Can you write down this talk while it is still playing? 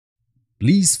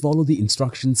Please follow the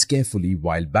instructions carefully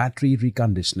while battery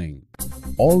reconditioning.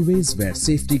 Always wear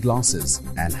safety glasses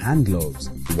and hand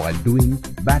gloves while doing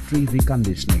battery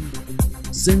reconditioning.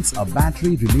 Since a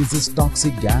battery releases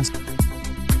toxic gas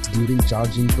during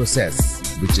charging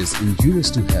process, which is injurious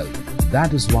to health,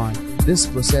 that is why this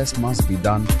process must be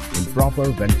done in proper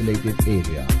ventilated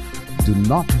area. Do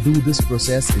not do this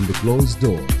process in the closed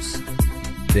doors.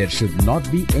 There should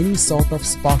not be any sort of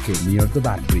sparking near the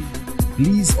battery.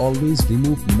 Please always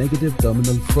remove negative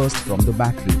terminal first from the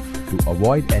battery to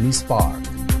avoid any spark.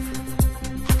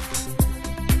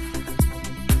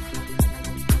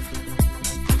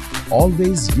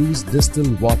 Always use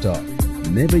distilled water.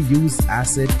 Never use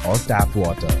acid or tap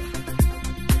water.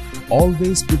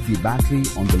 Always put the battery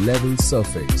on the level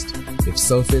surfaced. If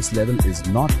surface level is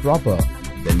not proper,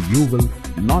 then you will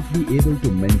not be able to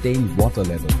maintain water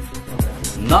level.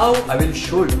 Now I will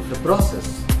show you the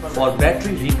process for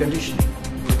battery reconditioning.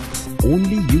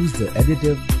 Only use the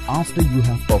additive after you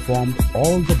have performed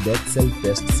all the dead cell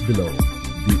tests below.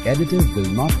 The additive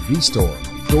will not restore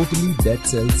totally dead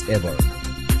cells ever.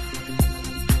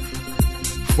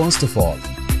 First of all,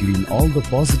 clean all the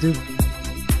positive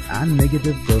and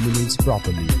negative terminals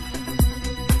properly.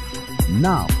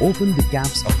 Now open the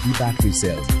caps of the battery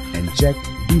cells and check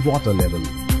the water level.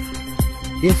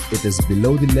 If it is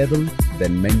below the level,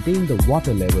 then maintain the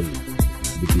water level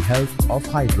with the help of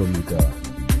hydrometer.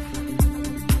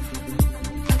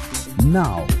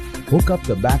 Now hook up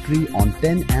the battery on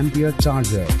 10 ampere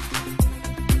charger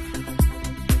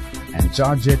and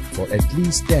charge it for at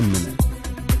least 10 minutes.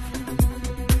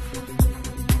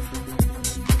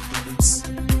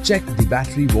 Check the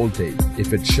battery voltage.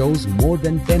 If it shows more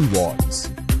than 10 watts,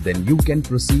 then you can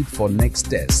proceed for next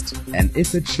test. And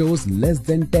if it shows less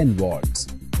than 10 watts,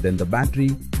 then the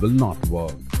battery will not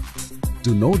work.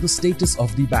 To know the status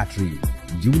of the battery,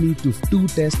 you need to do 2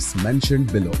 tests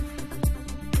mentioned below.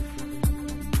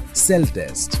 Cell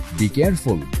test. Be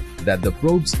careful that the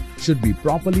probes should be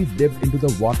properly dipped into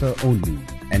the water only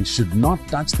and should not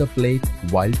touch the plate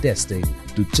while testing.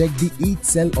 To check each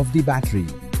cell of the battery,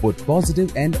 put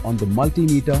positive end on the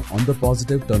multimeter on the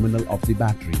positive terminal of the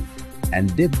battery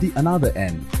and dip the another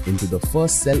end into the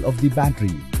first cell of the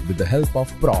battery with the help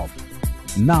of probe.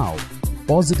 Now,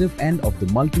 positive end of the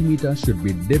multimeter should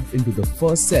be dipped into the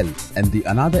first cell and the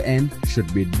another end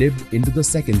should be dipped into the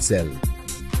second cell.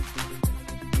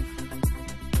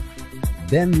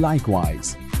 Then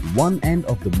likewise, one end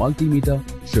of the multimeter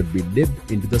should be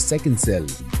dipped into the second cell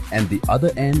and the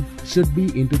other end should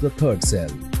be into the third cell.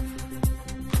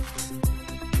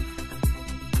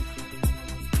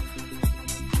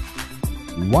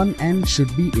 One end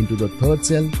should be into the third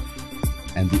cell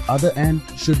and the other end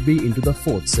should be into the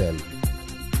fourth cell.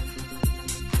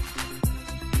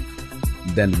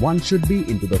 Then one should be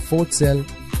into the fourth cell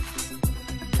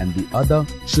and the other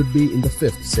should be in the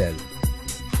fifth cell.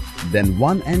 Then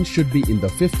one end should be in the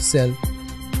fifth cell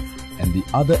and the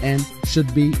other end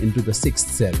should be into the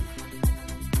sixth cell.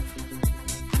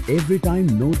 Every time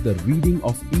note the reading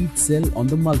of each cell on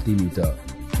the multimeter.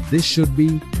 This should be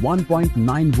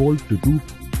 1.9 volt to 2.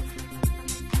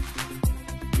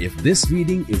 If this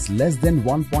reading is less than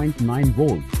 1.9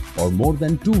 volt or more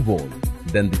than 2 volt,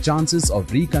 then the chances of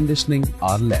reconditioning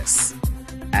are less.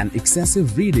 An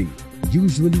excessive reading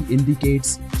usually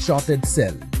indicates shorted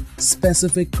cell.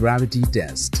 Specific gravity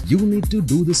test. You need to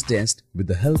do this test with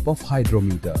the help of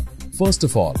hydrometer. First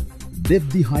of all, dip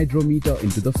the hydrometer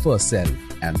into the first cell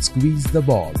and squeeze the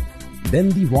ball. Then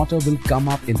the water will come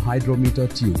up in hydrometer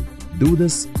tube. Do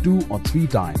this 2 or 3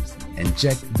 times and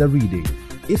check the reading.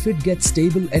 If it gets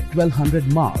stable at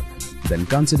 1200 mark, then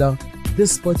consider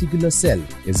this particular cell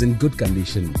is in good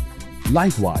condition.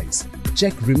 Likewise,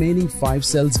 check remaining 5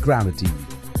 cells' gravity.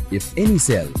 If any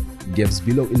cell gives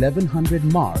below 1100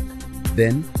 mark,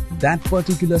 then that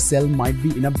particular cell might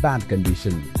be in a bad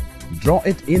condition. Draw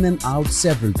it in and out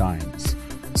several times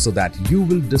so that you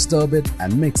will disturb it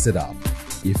and mix it up.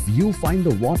 If you find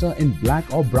the water in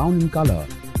black or brown in color,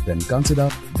 then consider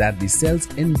that the cell's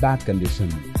in bad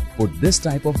condition. Put this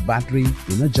type of battery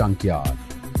in a junkyard.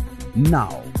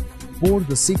 Now, pour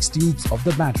the 6 tubes of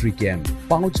the battery chem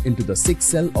pouch into the 6th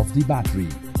cell of the battery.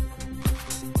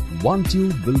 1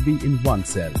 tube will be in one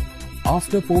cell.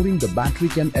 After pouring the battery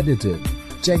chem additive,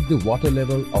 check the water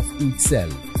level of each cell.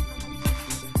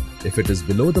 If it is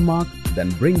below the mark,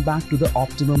 then bring back to the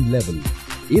optimum level.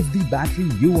 If the battery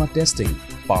you are testing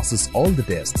passes all the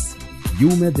tests,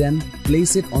 you may then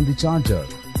place it on the charger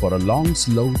for a long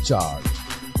slow charge.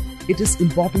 It is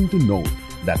important to note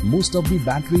that most of the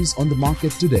batteries on the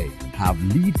market today have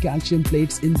lead calcium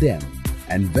plates in them,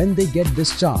 and when they get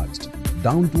discharged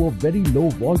down to a very low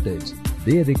voltage,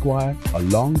 they require a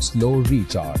long slow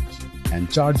recharge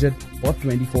and charge it for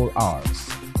 24 hours.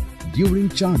 During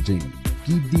charging,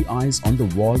 keep the eyes on the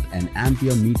volt and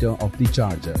ampere meter of the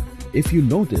charger. If you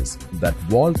notice that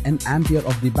volt and ampere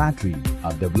of the battery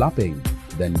are developing,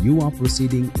 then you are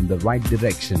proceeding in the right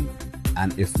direction.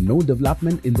 And if no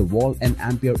development in the volt and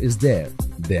ampere is there,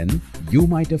 then you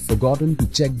might have forgotten to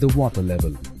check the water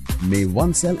level. May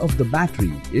one cell of the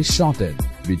battery is shorted,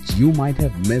 which you might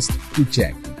have missed to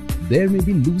check. There may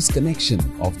be loose connection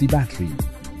of the battery.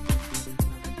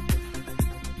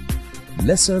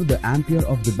 Lesser the ampere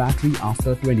of the battery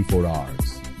after 24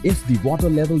 hours. If the water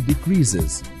level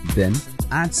decreases, then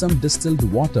add some distilled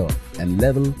water and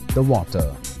level the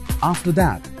water. After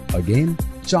that, again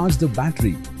charge the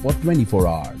battery for 24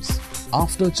 hours.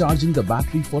 After charging the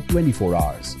battery for 24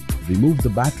 hours, remove the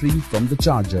battery from the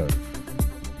charger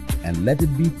and let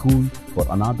it be cool for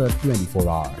another 24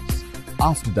 hours.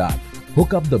 After that,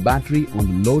 hook up the battery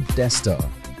on the load tester.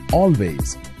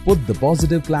 Always put the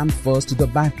positive clamp first to the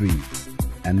battery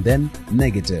and then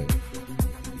negative.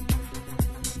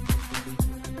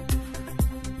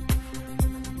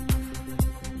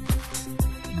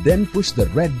 Then push the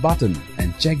red button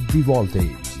and check the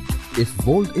voltage. If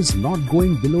volt is not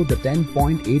going below the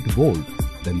 10.8 volt,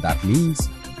 then that means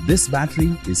this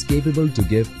battery is capable to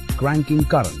give cranking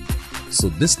current. So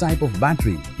this type of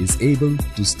battery is able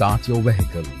to start your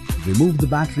vehicle. Remove the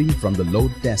battery from the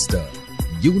load tester.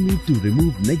 You need to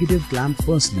remove negative clamp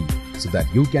firstly so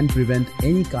that you can prevent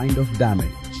any kind of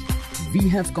damage. We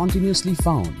have continuously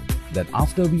found that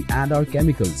after we add our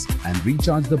chemicals and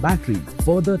recharge the battery,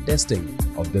 further testing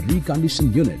of the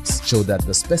reconditioned units show that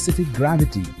the specific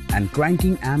gravity and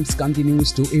cranking amps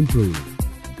continues to improve.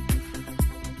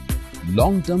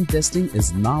 Long-term testing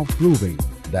is now proving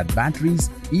that batteries,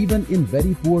 even in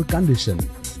very poor condition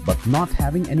but not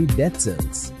having any dead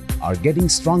cells, are getting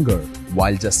stronger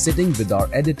while just sitting with our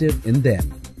additive in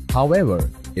them. However,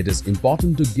 it is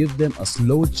important to give them a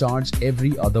slow charge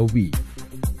every other week.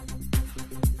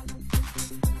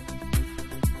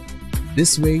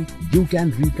 This way, you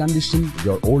can recondition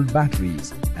your old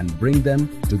batteries and bring them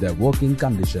to their working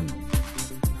condition.